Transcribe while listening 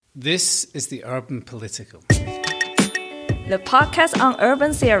This is the Urban Political, the podcast on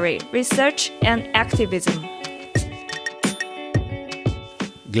urban theory, research, and activism.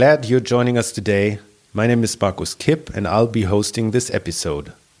 Glad you're joining us today. My name is Markus Kipp, and I'll be hosting this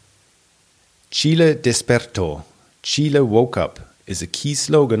episode. Chile despertó, Chile woke up, is a key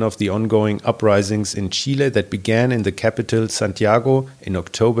slogan of the ongoing uprisings in Chile that began in the capital Santiago in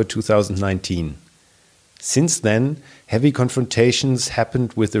October 2019. Since then, heavy confrontations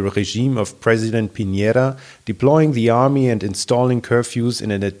happened with the regime of President Piñera, deploying the army and installing curfews in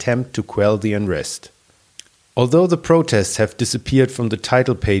an attempt to quell the unrest. Although the protests have disappeared from the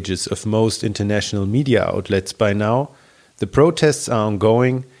title pages of most international media outlets by now, the protests are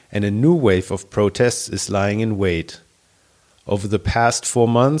ongoing and a new wave of protests is lying in wait. Over the past 4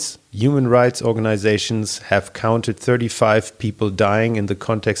 months, human rights organizations have counted 35 people dying in the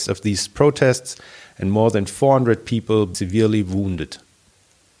context of these protests and more than 400 people severely wounded.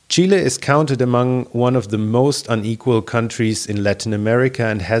 Chile is counted among one of the most unequal countries in Latin America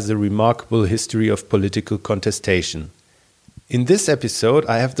and has a remarkable history of political contestation. In this episode,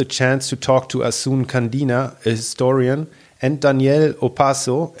 I have the chance to talk to Asun Candina, a historian, and Daniel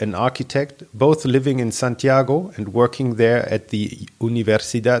Opaso, an architect, both living in Santiago and working there at the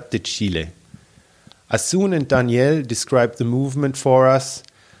Universidad de Chile. Asun and Daniel describe the movement for us,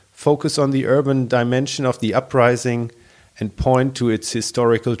 focus on the urban dimension of the uprising, and point to its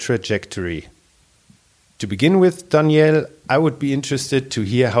historical trajectory. To begin with, Daniel, I would be interested to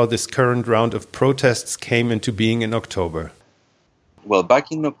hear how this current round of protests came into being in October. Well,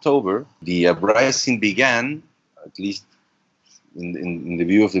 back in October, the uprising began, at least in the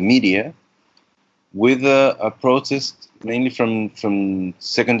view of the media, with a protest mainly from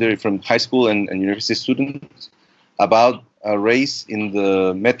high school and university students about a raise in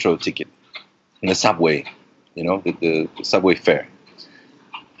the metro ticket, in the subway, the subway fare.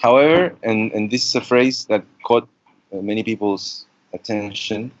 However, and this is a phrase that caught many people's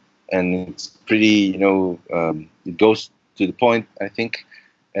attention, and it's pretty, it goes to the point, I think.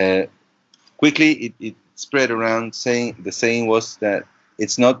 Quickly, it spread around, the saying was that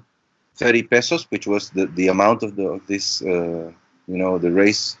it's not 30 pesos, which was the amount of this, the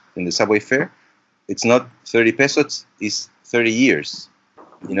raise in the subway fare. It's not 30 pesos, it's 30 years,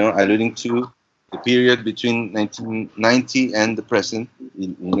 alluding to the period between 1990 and the present,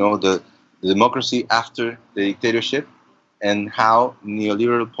 the democracy after the dictatorship, and how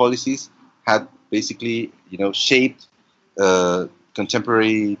neoliberal policies had basically, shaped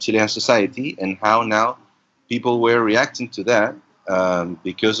contemporary Chilean society, and how now people were reacting to that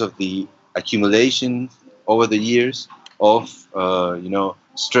because of the accumulation over the years of,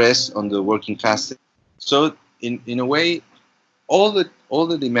 stress on the working class. So, in a way, all the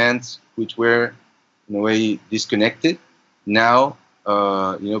demands which were in a way disconnected, now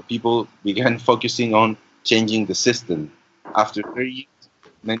people began focusing on changing the system. After 30 years,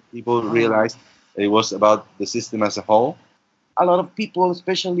 many people realized it was about the system as a whole. A lot of people,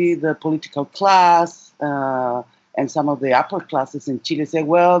 especially the political class and some of the upper classes in Chile, say,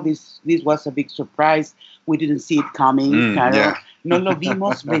 well, this was a big surprise. We didn't see it coming. Yeah. No lo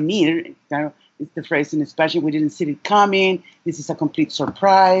vimos venir. It's the phrase in Spanish. We didn't see it coming. This is a complete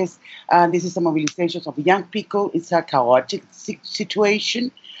surprise. This is a mobilization of young people. It's a chaotic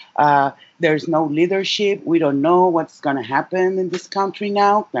situation. There's no leadership. We don't know what's going to happen in this country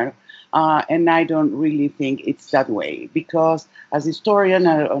now. And I don't really think it's that way, because as historian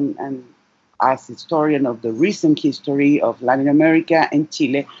and as historian of the recent history of Latin America and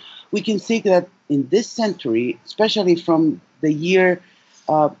Chile, we can see that in this century, especially from the year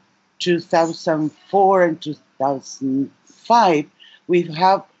 2004 and 2005, we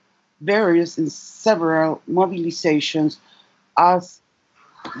have various and several mobilizations, as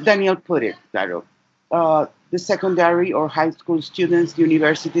Daniel put it, Claro. The secondary or high school students, the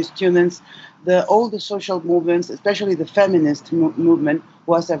university students, all the social movements, especially the feminist movement,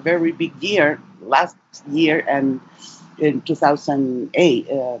 was a very big year last year and in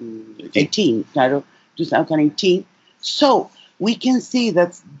 2018. So we can see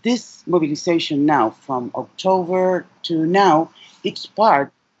that this mobilization now, from October to now, it's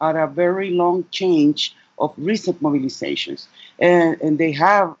part of a very long change of recent mobilizations. And they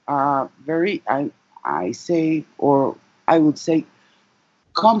have a very, I would say,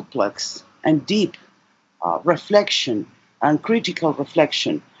 complex and deep reflection and critical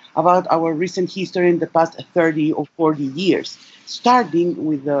reflection about our recent history in the past 30 or 40 years, starting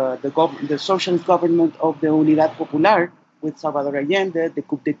with the socialist government of the Unidad Popular with Salvador Allende, the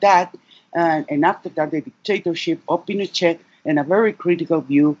coup d'etat, and after that the dictatorship of Pinochet, and a very critical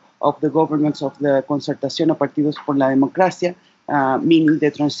view of the governments of the Concertación of Partidos por la Democracia, meaning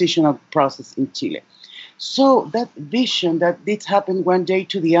the transitional process in Chile. So that vision that this happened one day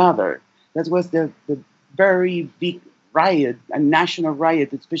to the other, that was the very big riot, a national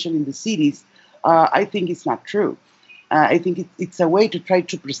riot, especially in the cities, I think it's not true. I think it's a way to try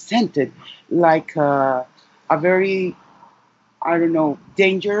to present it like a very, I don't know,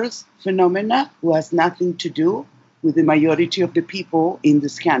 dangerous phenomena who has nothing to do with the majority of the people in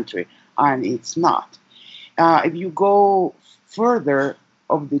this country, and it's not. If you go further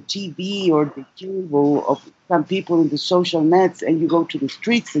of the TV or the cable of some people in the social nets, and you go to the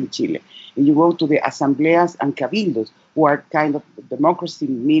streets in Chile, and you go to the asambleas and cabildos, who are kind of democracy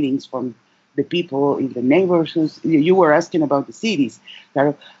meetings from the people in the neighborhoods. You were asking about the cities.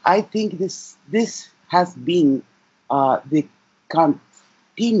 I think this has been the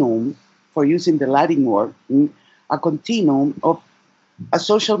continuum, for using the Latin word, a continuum of a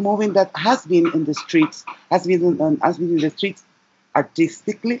social movement that has been in the streets, has been in the streets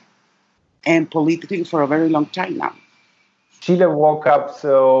artistically and politically for a very long time now. Chile woke up,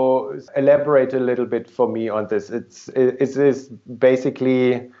 so elaborate a little bit for me on this. It is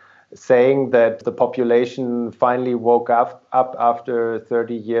basically saying that the population finally woke up after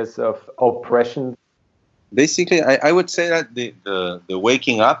 30 years of oppression. Basically, I would say that the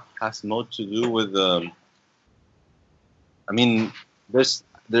waking up has more to do with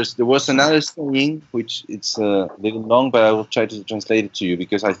there was another saying which it's a little long, but I will try to translate it to you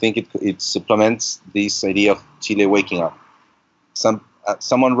because I think it supplements this idea of Chile waking up.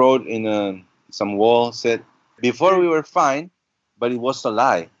 Someone wrote in some wall, said, "Before we were fine, but it was a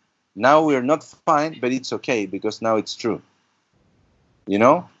lie. Now we are not fine, but it's okay because now it's true." You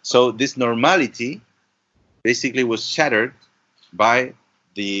know, so this normality basically was shattered by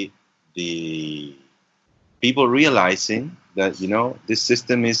the people realizing that, you know, this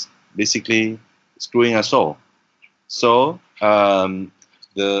system is basically screwing us all. So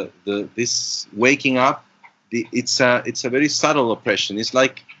this waking up, it's a very subtle oppression. It's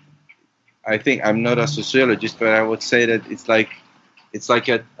like, I think, I'm not a sociologist, but I would say that it's like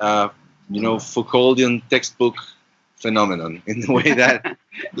a Foucauldian textbook phenomenon in the way that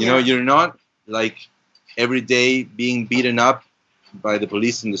you're not like every day being beaten up by the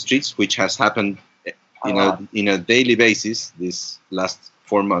police in the streets, which has happened in a daily basis these last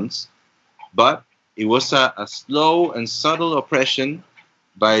 4 months, but it was a slow and subtle oppression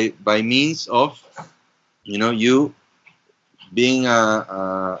by means of you being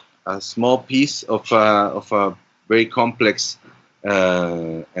a small piece of a very complex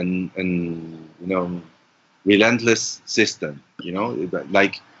and relentless system.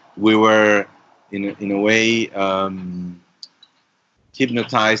 Like we were in a way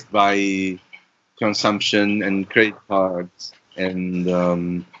hypnotized by consumption and credit cards and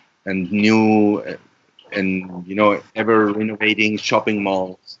new and ever renovating shopping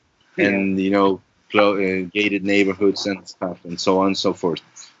malls and gated neighborhoods and stuff and so on and so forth,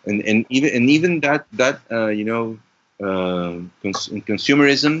 and even that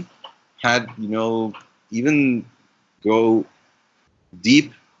consumerism had even go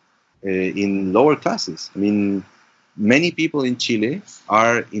deep in lower classes. I mean, many people in Chile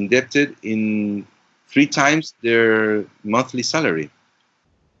are indebted in 3 times their monthly salary.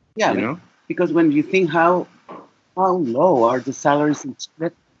 Yeah, because when you think how low are the salaries in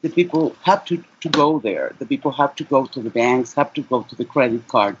Chile, the people have to go there. The people have to go to the banks, have to go to the credit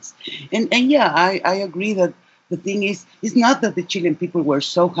cards. And yeah, I agree that the thing is, it's not that the Chilean people were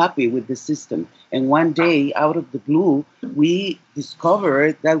so happy with the system. And one day, out of the blue, we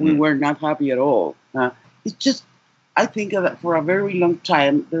discovered that we were not happy at all. It's just, I think that for a very long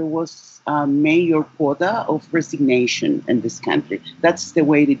time, there was a major quota of resignation in this country. That's the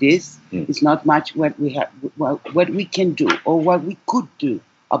way it is. It's not much what we can do or what we could do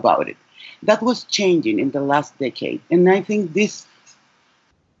about it. That was changing in the last decade. And I think this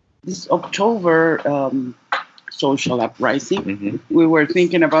October social uprising, we were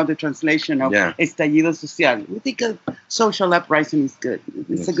thinking about the translation of estallido social. We think a social uprising is good.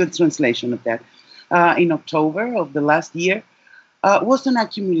 It's a good translation of that. In October of the last year, was an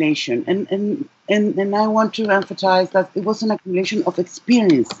accumulation. And I want to emphasize that it was an accumulation of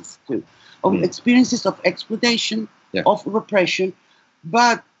experiences too, of experiences of exploitation, of repression,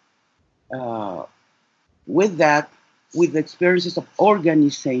 but with that, with the experiences of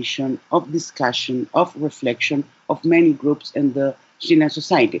organization, of discussion, of reflection of many groups in the Chilean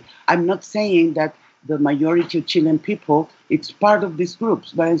society. I'm not saying that the majority of Chilean people, it's part of these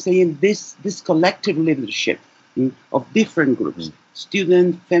groups, but I'm saying this collective leadership of different groups,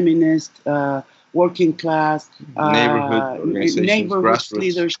 student, feminist, working class, neighborhood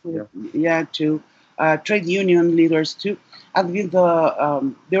leadership, too, trade union leaders too. have been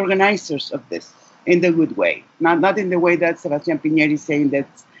the organizers of this in the good way, not in the way that Sebastián Piñera is saying that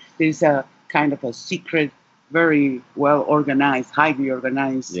there is a kind of a secret, very well organized, highly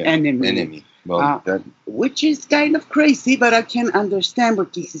organized enemy. Well, which is kind of crazy, but I can understand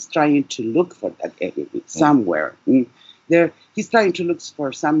what he's trying to look for that enemy somewhere. There, he's trying to look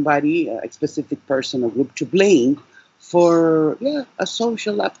for somebody, a specific person or group to blame for a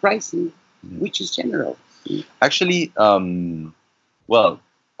social uprising, which is general. Actually, well,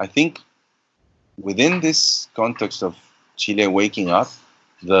 I think within this context of Chile waking up,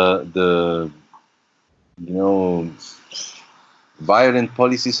 the violent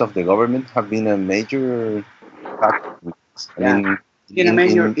policies of the government have been a major factor. I mean,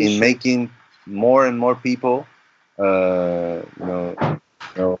 in making more and more people, aware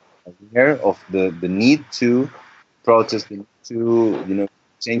of the need to protest, to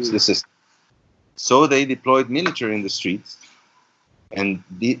change the system. So they deployed military in the streets, and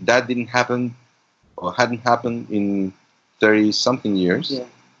that didn't happen, or hadn't happened in 30-something years. Yeah.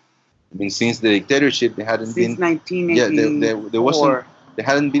 I mean, since the dictatorship, there hadn't been 1984. There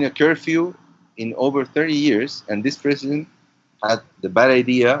hadn't been a curfew in over 30 years, and this president had the bad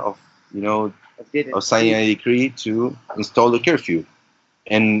idea of signing a decree to install the curfew.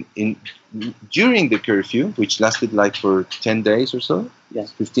 And during the curfew, which lasted like for 10 days or so,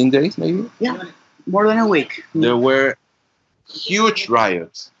 15 days maybe, more than a week, there were huge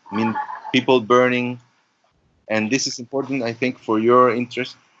riots. I mean, people burning, and this is important, I think, for your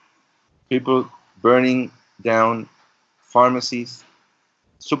interest. People burning down pharmacies,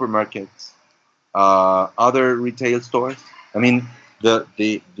 supermarkets, other retail stores. I mean, the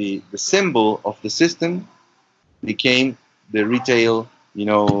symbol of the system became the retail,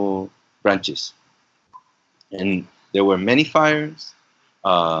 branches, and there were many fires.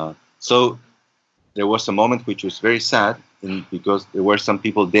 So there was a moment which was very sad, because there were some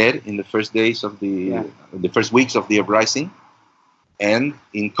people dead in the first days of the first weeks of the uprising, and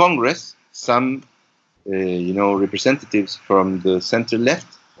in Congress, some representatives from the center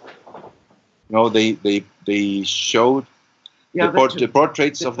left, they showed the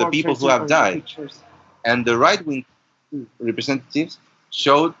portraits of the people who have died, and the right wing representatives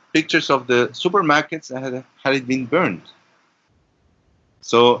showed pictures of the supermarkets that had been burned.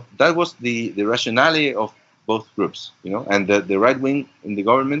 So that was the rationale of both groups, and the right wing in the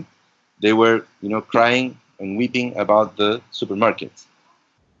government, they were crying and weeping about the supermarkets.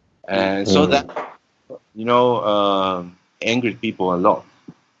 And so that, angered people a lot.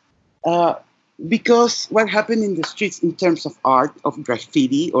 Because what happened in the streets in terms of art, of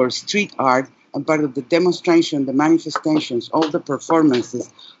graffiti or street art, and part of the demonstration, the manifestations, all the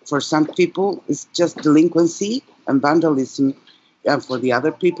performances, for some people, it's just delinquency and vandalism. And for the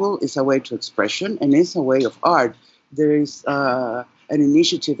other people, it's a way to expression and it's a way of art. There is an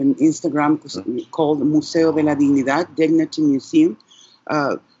initiative in Instagram called Museo de la Dignidad, Dignity Museum,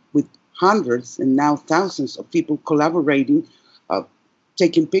 with hundreds and now thousands of people collaborating,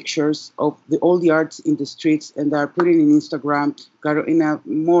 taking pictures of all the arts in the streets, and they're putting in Instagram in a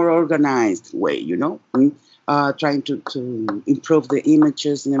more organized way, trying to improve the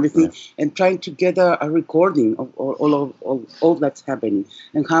images and everything, and trying to get a recording of all that's happening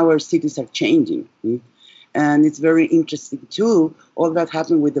and how our cities are changing. And it's very interesting too, all that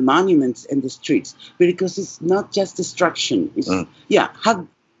happened with the monuments and the streets, because it's not just destruction. It's,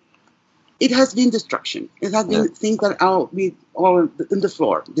 it has been destruction. It has been things that are all in the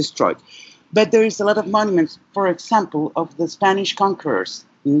floor, destroyed. But there is a lot of monuments, for example, of the Spanish conquerors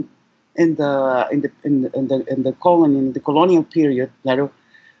in the colony, in the colonial period.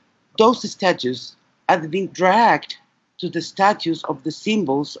 Those statues have been dragged to the statues of the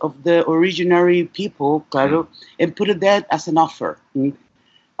symbols of the originary people, and put that as an offer.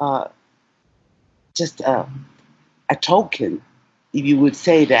 Just a token, if you would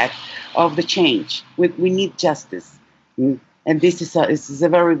say that, of the change. We need justice. And this is a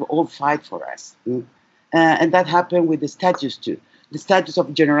very old fight for us. And that happened with the statues too. The statues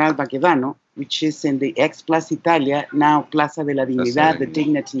of General Baquedano, which is in the ex-Plaza Italia, now Plaza de la Dignidad, the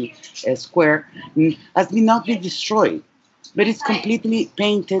Dignity Square, has not been destroyed. But it's completely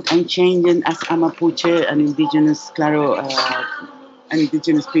painted and changed as a Mapuche, an indigenous, an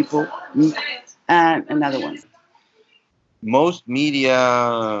indigenous people, and another one. Most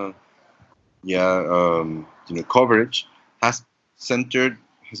media, coverage has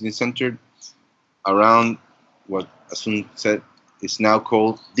been centered around what Asun said is now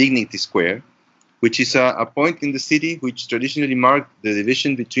called Dignity Square, which is a point in the city which traditionally marked the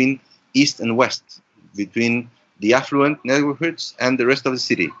division between east and west, between the affluent neighborhoods and the rest of the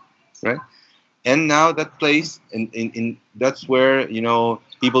city, right? And now that place, in that's where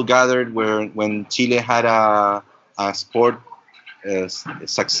people gathered where when Chile had a sport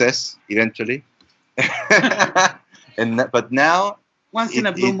success eventually. But now Once in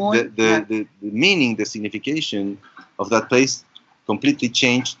a blue moon. The meaning, the signification of that place completely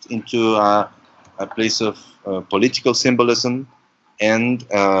changed into a place of political symbolism and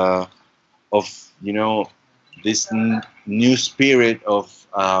of this new spirit of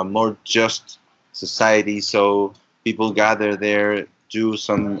more just society. So people gather there, do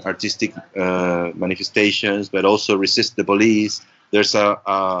some artistic manifestations, but also resist the police. There's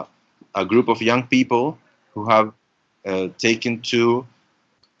a group of young people who have taken to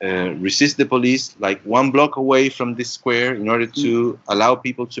resist the police, like 1 block away from this square, in order to allow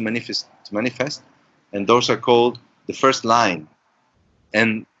people to manifest. And those are called the First Line.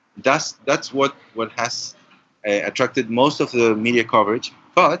 And that's what has attracted most of the media coverage.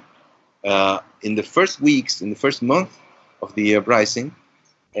 But in the first weeks, in the first month of the uprising,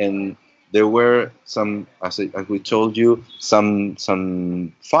 and there were some, as we told you, some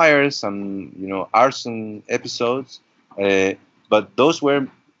fires, some arson episodes, but those were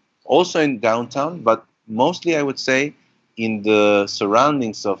also in downtown, but mostly I would say in the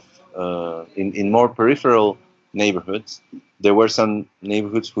surroundings of in more peripheral neighborhoods. There were some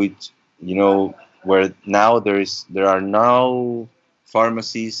neighborhoods which where now there are no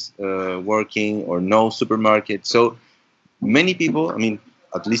pharmacies working or no supermarket. So many people, I mean,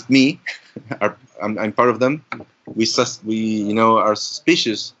 at least me, I'm part of them. We are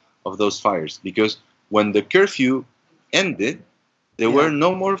suspicious of those fires because when the curfew ended, there were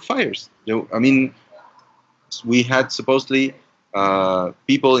no more fires. I mean, we had supposedly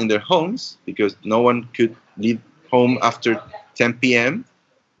people in their homes because no one could leave home after 10 p.m.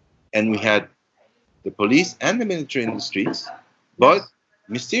 And we had the police and the military in the streets, but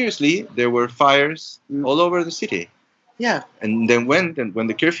mysteriously there were fires all over the city. Yeah. And then when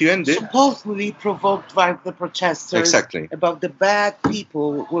the curfew ended, supposedly provoked by the protesters. Exactly. About the bad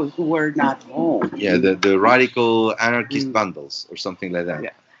people who were not home. Yeah, the radical anarchist vandals or something like that.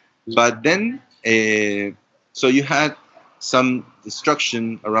 Yeah. But then, so you had some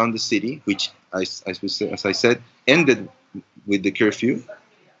destruction around the city, which, as I said, ended with the curfew,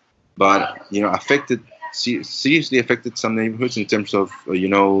 but seriously affected some neighborhoods in terms of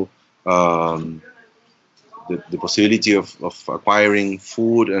the possibility of acquiring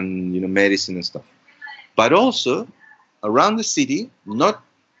food and medicine and stuff. But also around the city, not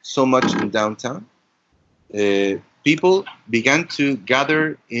so much in downtown, people began to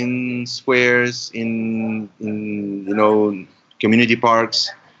gather in squares, in community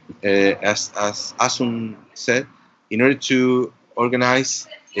parks, as Asun said, in order to organize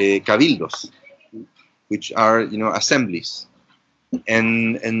cabildos, which are assemblies,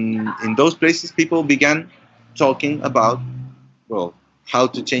 and in those places people began talking about how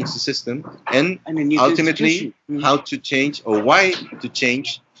to change the system and ultimately how to change or why to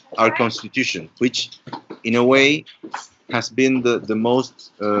change our constitution, which in a way has been the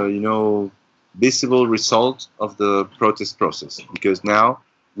most visible result of the protest process, because now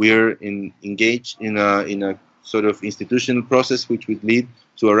we're engaged in a sort of institutional process which would lead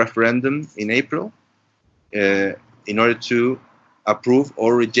to a referendum in April in order to approve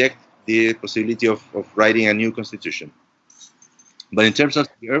or reject the possibility of writing a new constitution. But in terms of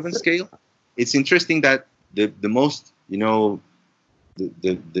the urban scale, it's interesting that the most the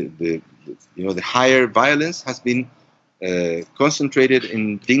higher violence has been concentrated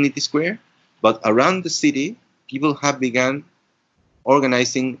in Dignity Square, but around the city, people have begun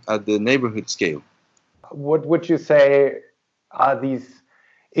organizing at the neighborhood scale. What would you say are these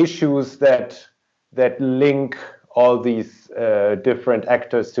issues that link all these different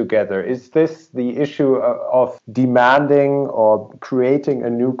actors together? Is this the issue of demanding or creating a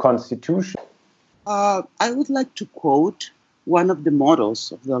new constitution? I would like to quote one of the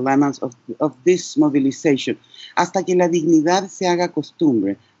mottos of the lemmas of this mobilization: hasta que la dignidad se haga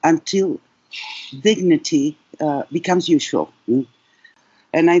costumbre, until dignity becomes usual.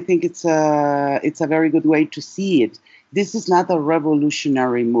 And I think it's a very good way to see it. This is not a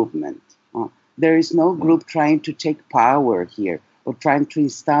revolutionary movement. There is no group trying to take power here or trying to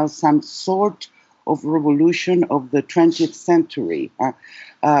install some sort of revolution of the 20th century.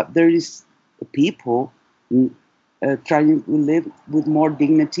 There is people trying to live with more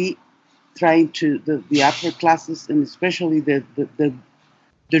dignity, trying to the upper classes, and especially the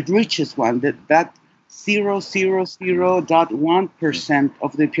richest one, that 0.001%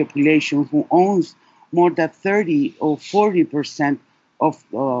 of the population who owns more than 30 or 40% of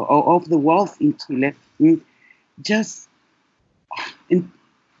the wealth in Chile, just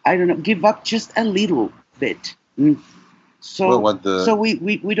I don't know, give up just a little bit. So, so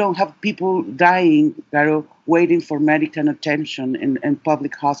we don't have people dying that are waiting for medical attention in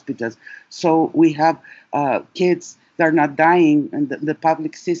public hospitals. So we have kids that are not dying in the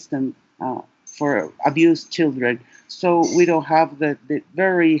public system for abused children. So we don't have the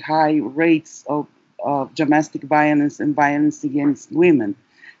very high rates of domestic violence and violence against women.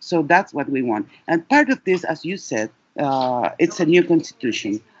 So that's what we want. And part of this, as you said, it's a new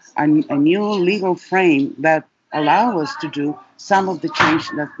constitution, a new legal frame that allow us to do some of the change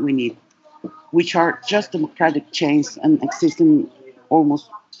that we need, which are just democratic change and exist in almost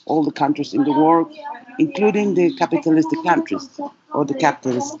all the countries in the world, including the capitalistic countries or the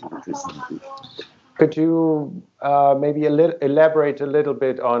capitalist countries. Could you maybe elaborate a little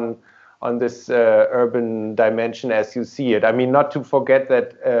bit on this urban dimension as you see it? I mean, not to forget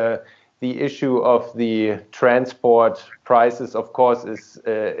that the issue of the transport prices, of course,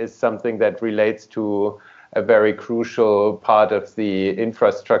 is something that relates to a very crucial part of the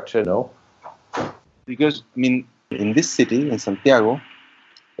infrastructure, no? Because, I mean, in this city, in Santiago,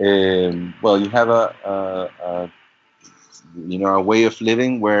 well, you have a way of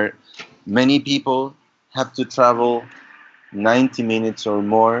living where many people have to travel 90 minutes or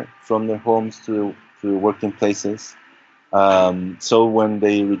more from their homes to working places. So when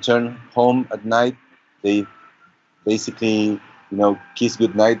they return home at night, they basically kiss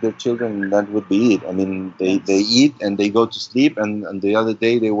goodnight their children, and that would be it. I mean, they eat and they go to sleep, and the other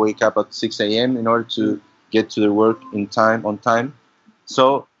day they wake up at 6 a.m. in order to get to their work on time.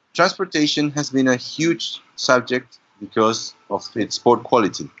 So transportation has been a huge subject because of its poor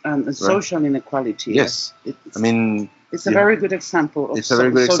quality. And right? Social inequality. Yes. It's a very good example of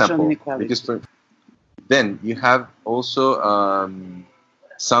social inequality. Because then you have also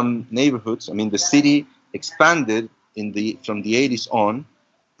some neighborhoods. I mean, the city expanded from the 80s on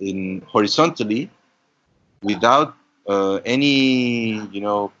horizontally without any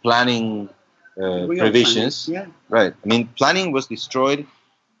planning provisions. Yeah. Right. I mean, planning was destroyed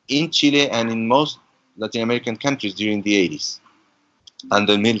in Chile and in most Latin American countries during the 80s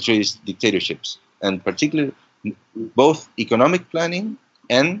under military dictatorships, and particularly both economic planning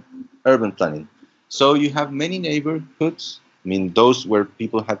and urban planning. So you have many neighborhoods, I mean, those where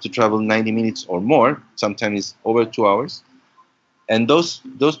people have to travel 90 minutes or more, sometimes over 2 hours. And those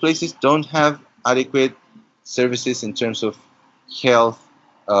places don't have adequate services in terms of health,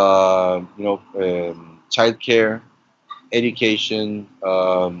 childcare, education,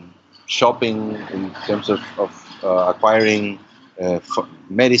 shopping in terms of acquiring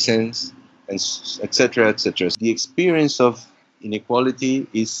medicines, and etc., etc. The experience of inequality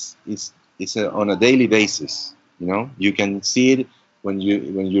is on a daily basis. You can see it when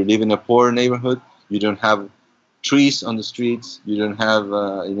you live in a poor neighborhood. You don't have trees on the streets. You don't have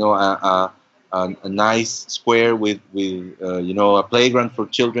a nice square with a playground for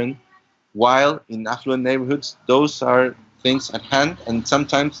children. While in affluent neighborhoods, those are things at hand, and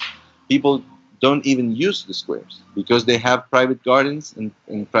sometimes people don't even use the squares because they have private gardens and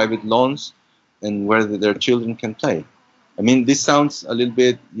private lawns, and where their children can play. I mean, this sounds a little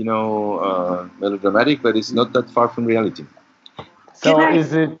bit, melodramatic, but it's not that far from reality. So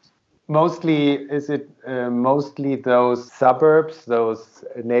is it mostly those suburbs, those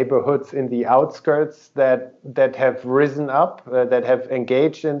neighborhoods in the outskirts that have risen up, that have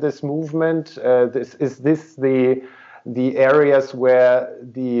engaged in this movement? Is this the areas where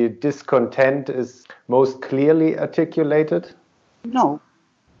the discontent is most clearly articulated?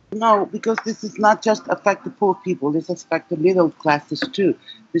 No, because this is not just affect the poor people. This affect the middle classes too.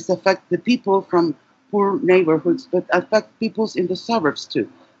 This affect the people from poor neighborhoods, but affect peoples in the suburbs too.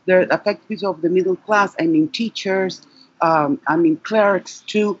 They affect people of the middle class. I mean, teachers. Clerics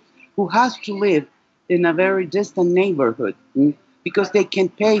too, who has to live in a very distant neighborhood because they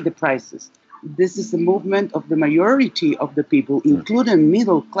can't pay the prices. This is a movement of the majority of the people, including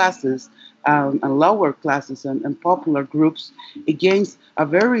middle classes and lower classes and popular groups, against a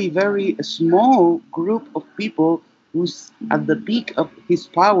very, very small group of people who's at the peak of his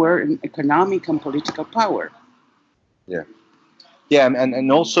power and economic and political power. Yeah,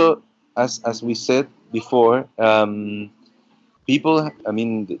 and also, as we said before, people. I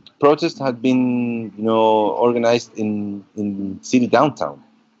mean, the protests had been organized in city downtown.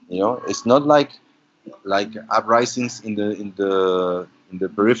 It's not like uprisings in the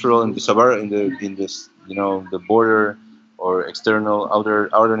peripheral, in the suburb, in the border or external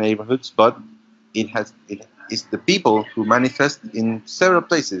outer neighborhoods, but it's the people who manifest in several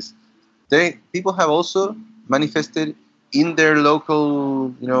places. People have also manifested in their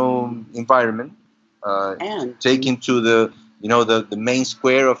local environment, and taken to the main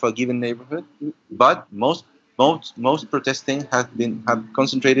square of a given neighborhood. But most protesting have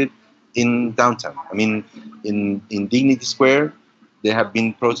concentrated in downtown. I mean, in Dignity Square, there have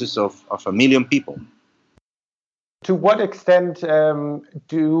been protests of 1 million people. To what extent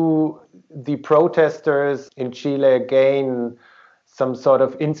do the protesters in Chile gain some sort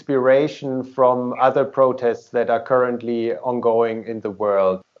of inspiration from other protests that are currently ongoing in the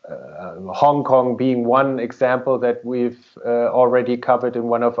world? Hong Kong being one example that we've already covered in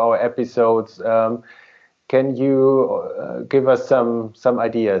one of our episodes. Can you give us some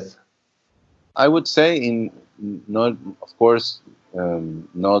ideas? I would say, not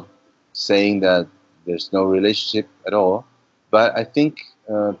saying that there's no relationship at all, but I think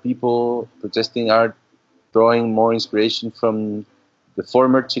people protesting are drawing more inspiration from the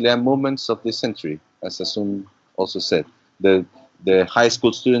former Chilean movements of this century, as Asun also said. The high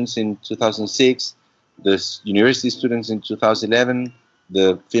school students in 2006, the university students in 2011,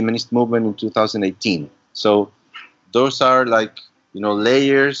 the feminist movement in 2018. So those are like,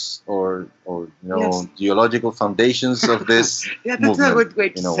 layers or Yes. geological foundations of this Yeah, that's movement, a good way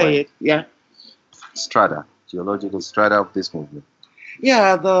to say it. Yeah. Geological strata of this movement.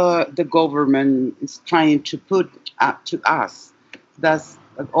 Yeah, the government is trying to put up to us that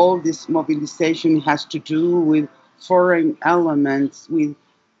all this mobilization has to do with foreign elements, with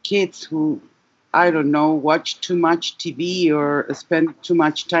kids who, I don't know, watch too much TV or spend too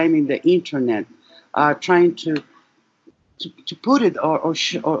much time in the internet, trying to put it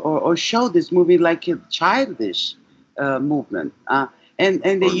or show this movie like a childish movement. And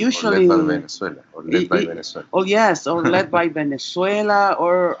they usually led by Venezuela. Oh yes, or led by Venezuela,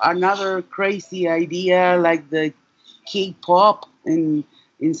 or another crazy idea like the K-pop in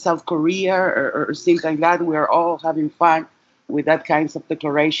South Korea or things like that. We are all having fun with that kinds of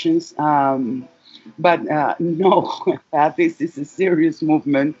declarations. But no, this is a serious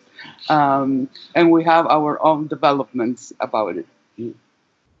movement, and we have our own developments about it.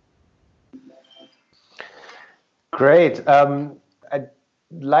 Great. I'd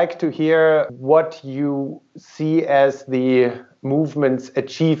like to hear what you see as the movement's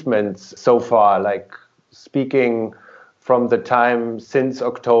achievements so far, like speaking from the time since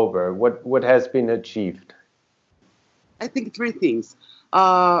October. What has been achieved? I think three things.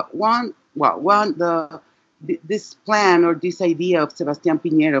 This plan or this idea of Sebastián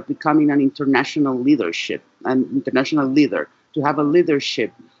Piñera becoming an international leader, to have a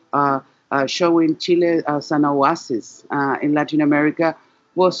leadership, showing Chile as an oasis in Latin America,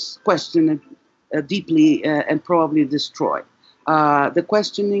 was questioned deeply and probably destroyed. The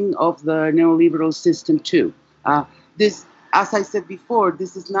questioning of the neoliberal system too. This, as I said before,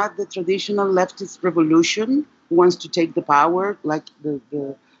 this is not the traditional leftist revolution who wants to take the power like the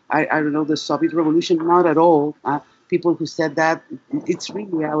Soviet revolution. Not at all. People who said that, it's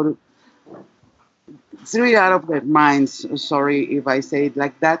really out of their minds. Sorry if I say it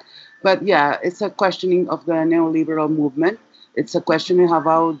like that. But yeah, it's a questioning of the neoliberal movement. It's a questioning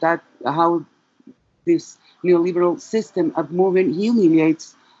about how this neoliberal system of movement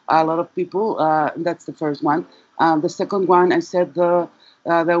humiliates a lot of people. That's the first one. The second one, I said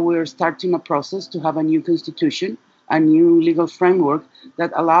that we're starting a process to have a new constitution, a new legal framework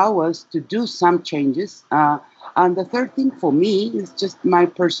that allow us to do some changes. And the third thing for me is just my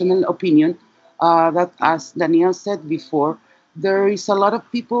personal opinion, that as Daniel said before, there is a lot of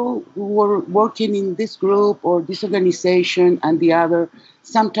people who were working in this group or this organization and the other,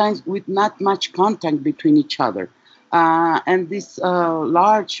 sometimes with not much contact between each other. And this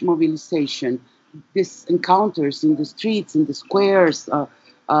large mobilization, these encounters in the streets, in the squares,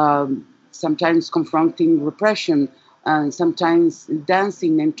 sometimes confronting repression, and sometimes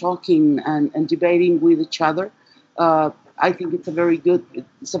dancing and talking and debating with each other. I think it's a very good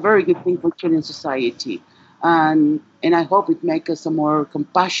thing for Chilean society, and I hope it makes us a more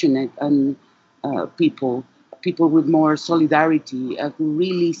compassionate and people with more solidarity, who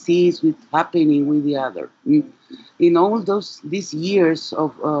really sees what's happening with the other. In all these years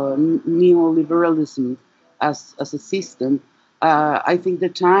of neoliberalism as a system, I think the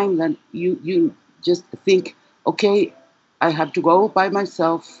time that you just think, okay, I have to go by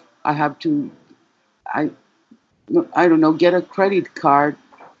myself. I have to, I don't know, get a credit card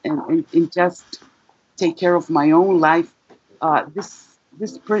and just take care of my own life. This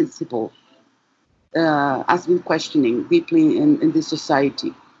principle has been questioning deeply in this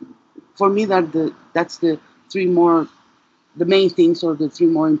society. For me, that's the main things, or the three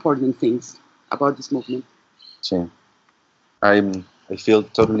more important things about this movement. Sure. I feel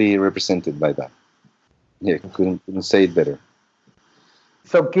totally represented by that. Yeah, couldn't say it better.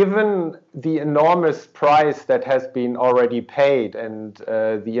 So given the enormous price that has been already paid and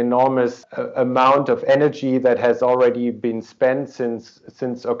the enormous amount of energy that has already been spent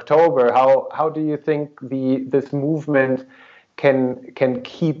since October, how do you think this movement can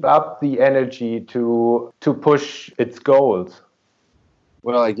keep up the energy to push its goals?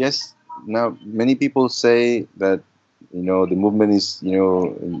 Well, I guess now many people say that the movement is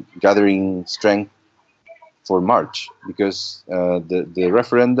gathering strength for March, because the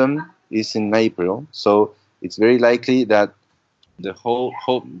referendum is in April, so it's very likely that the whole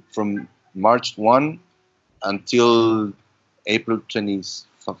from March 1 until April 26,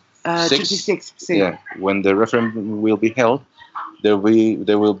 when the referendum will be held, there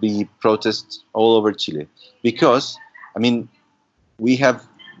will be protests all over Chile, because we have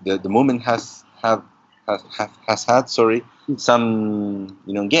the movement has had some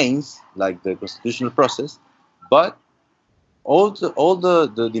gains, like the constitutional process. But all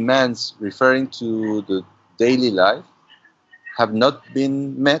the demands referring to the daily life have not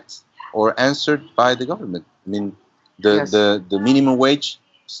been met or answered by the government. The minimum wage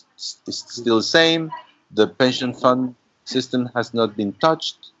is still the same. The pension fund system has not been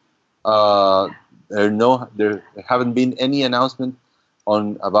touched. There haven't been any announcement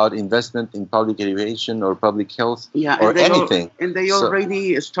about investment in public education or public health or anything. And they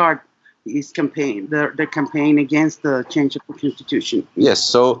already start his campaign, their campaign against the change of the constitution. Yes,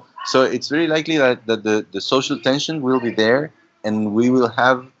 so it's very likely that the social tension will be there, and we will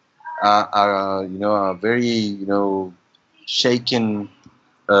have a very shaken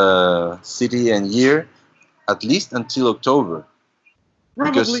city and year, at least until October.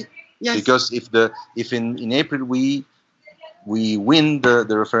 Probably, yes. Because if in April we win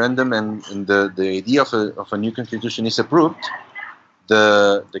the referendum and the idea of a new constitution is approved,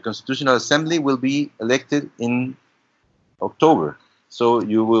 the Constitutional Assembly will be elected in October. So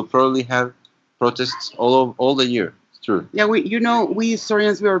you will probably have protests all the year through. Yeah, we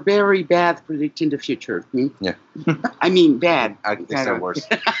historians, we are very bad predicting the future. Yeah. Bad. I guess that worse.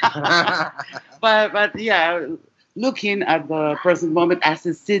 But yeah, looking at the present moment as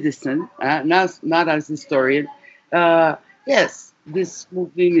a citizen, not as a historian, yes, this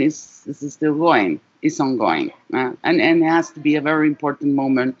movement is still going. It's ongoing, and it has to be a very important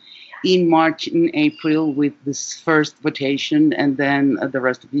moment in March and April with this first votation, and then the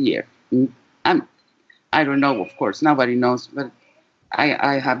rest of the year. I don't know, of course, nobody knows, but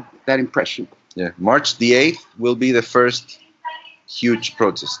I have that impression. Yeah, March the 8th will be the first huge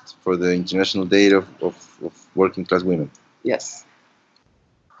protest for the International Day of Working Class Women. Yes.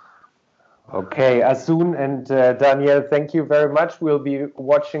 Okay, Asun and Danielle, thank you very much. We'll be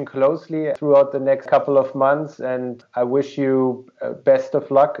watching closely throughout the next couple of months, and I wish you best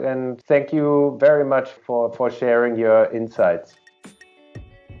of luck, and thank you very much for sharing your insights.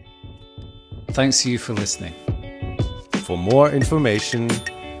 Thanks to you for listening. For more information,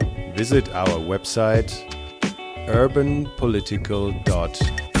 visit our website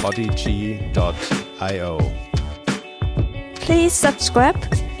urbanpolitical.podigy.io. Please subscribe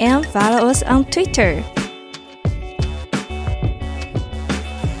and follow us on Twitter.